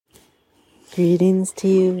Greetings to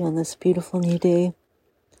you on this beautiful new day.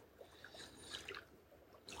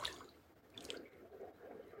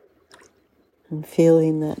 I'm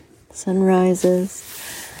feeling that sunrises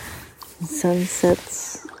and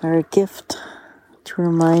sunsets are a gift to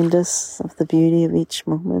remind us of the beauty of each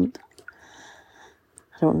moment.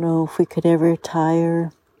 I don't know if we could ever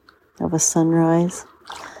tire of a sunrise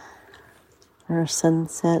or a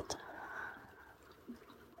sunset.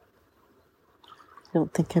 I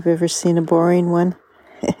don't think I've ever seen a boring one.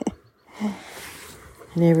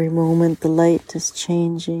 And every moment the light is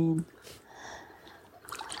changing.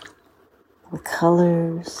 The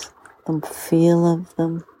colors, the feel of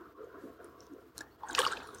them.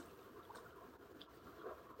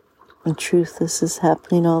 In truth, this is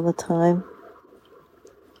happening all the time.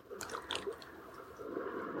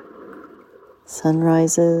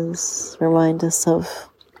 Sunrises remind us of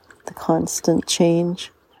the constant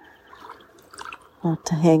change, not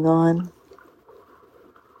to hang on.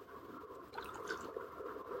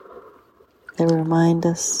 They remind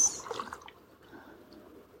us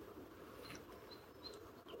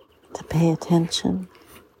to pay attention.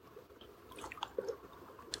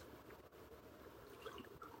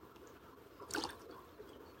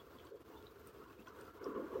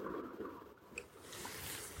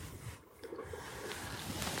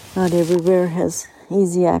 Not everywhere has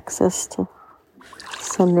easy access to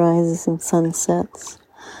sunrises and sunsets.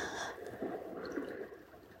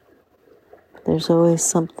 There's always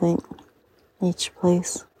something each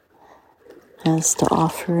place has to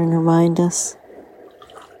offer and remind us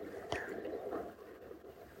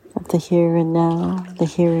of the here and now, the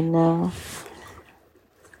here and now.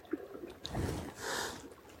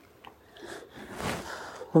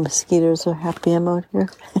 The mosquitoes are happy I'm out here.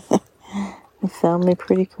 They found me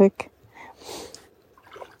pretty quick.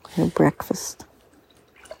 And breakfast.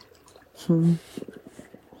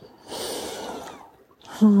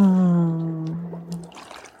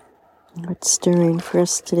 What's stirring for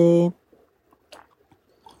us today?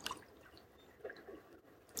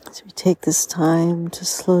 As we take this time to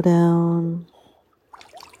slow down,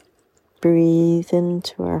 breathe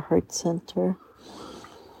into our heart center,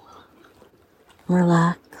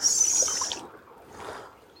 relax,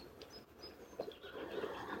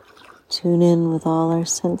 tune in with all our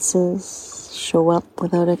senses, show up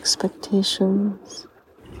without expectations.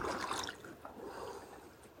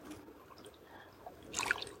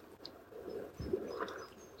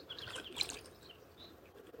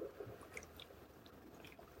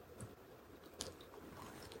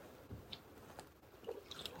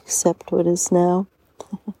 Accept what is now.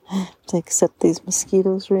 To accept these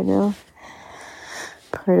mosquitoes right now.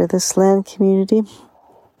 Part of this land community.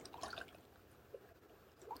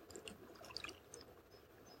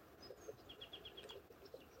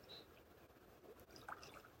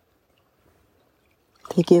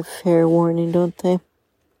 They give fair warning, don't they?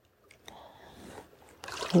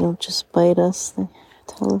 They don't just bite us, they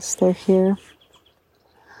tell us they're here.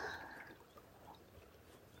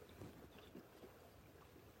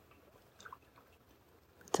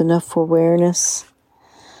 With enough awareness,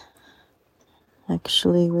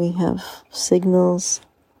 actually we have signals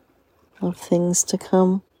of things to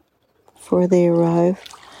come before they arrive,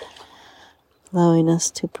 allowing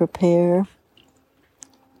us to prepare,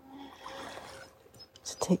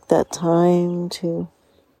 to take that time to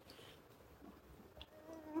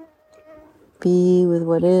be with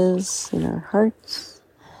what is in our hearts,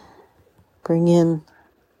 bring in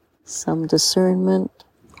some discernment.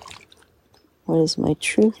 What is my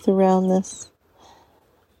truth around this?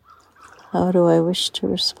 How do I wish to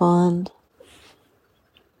respond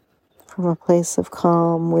from a place of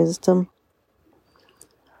calm wisdom?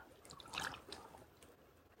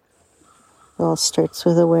 It all starts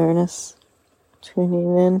with awareness,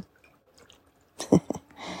 tuning in.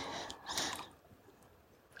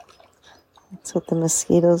 That's what the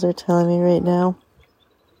mosquitoes are telling me right now.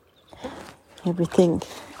 Everything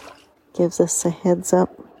gives us a heads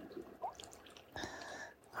up.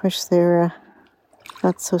 Of course, they're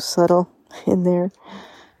not so subtle in their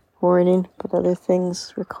warning, but other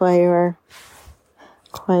things require our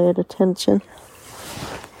quiet attention.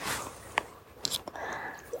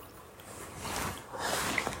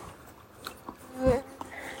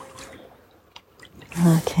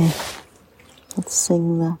 Okay, let's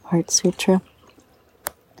sing the Heart Sutra.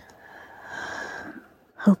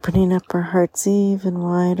 Opening up our hearts even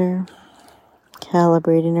wider,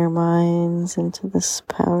 calibrating our minds into this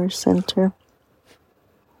power center,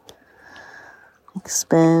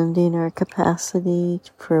 expanding our capacity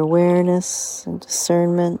for awareness and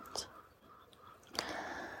discernment,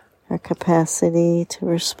 our capacity to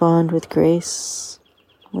respond with grace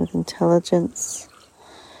with intelligence,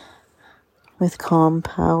 with calm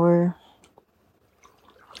power.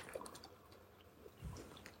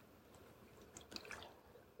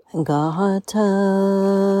 Gata,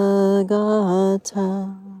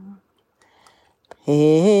 gata,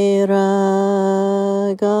 pera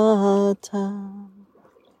gata,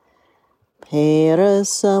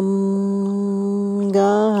 perasam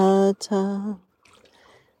gata,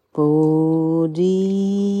 bodhi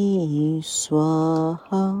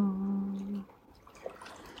swaha.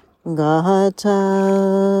 Gata,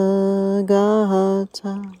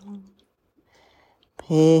 gata,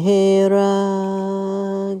 pera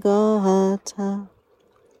gata,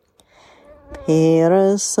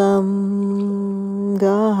 perasam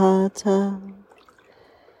gata,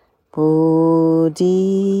 bodhi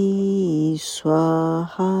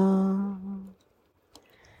swaha.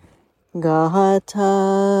 Gata,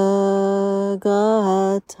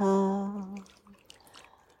 gata,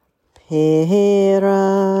 pera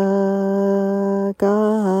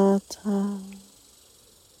gata,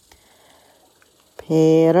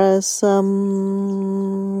 perasam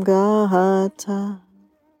gata,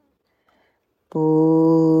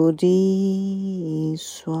 bodhi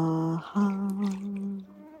swaha.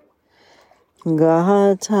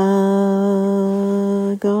 Gata,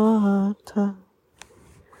 gata,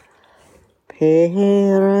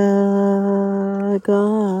 pera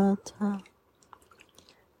gata,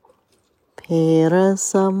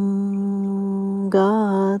 perasam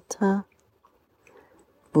gata,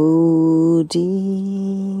 bodhi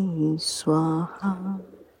swaha.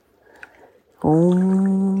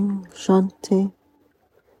 Om Shanti,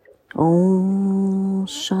 Om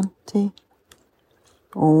Shanti,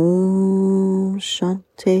 Om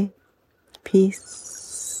Shanti.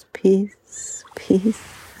 Peace, peace, peace.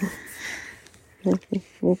 I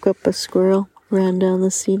woke up a squirrel, ran down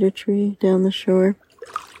the cedar tree, down the shore.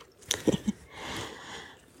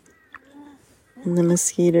 And the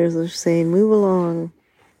mosquitoes are saying, move along.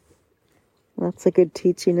 That's a good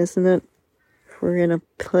teaching, isn't it? If we're in a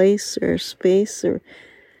place or a space or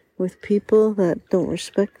with people that don't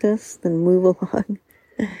respect us, then move along.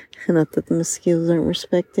 Not that the mosquitoes aren't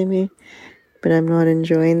respecting me, but I'm not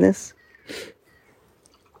enjoying this.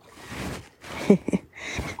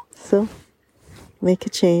 So, make a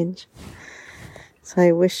change. So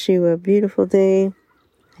I wish you a beautiful day.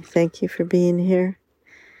 I thank you for being here.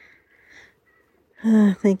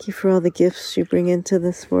 Thank you for all the gifts you bring into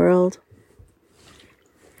this world,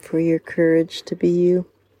 for your courage to be you,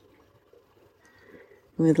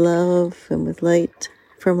 with love and with light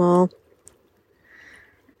from all.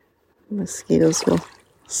 Mosquitoes will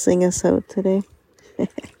sing us out today.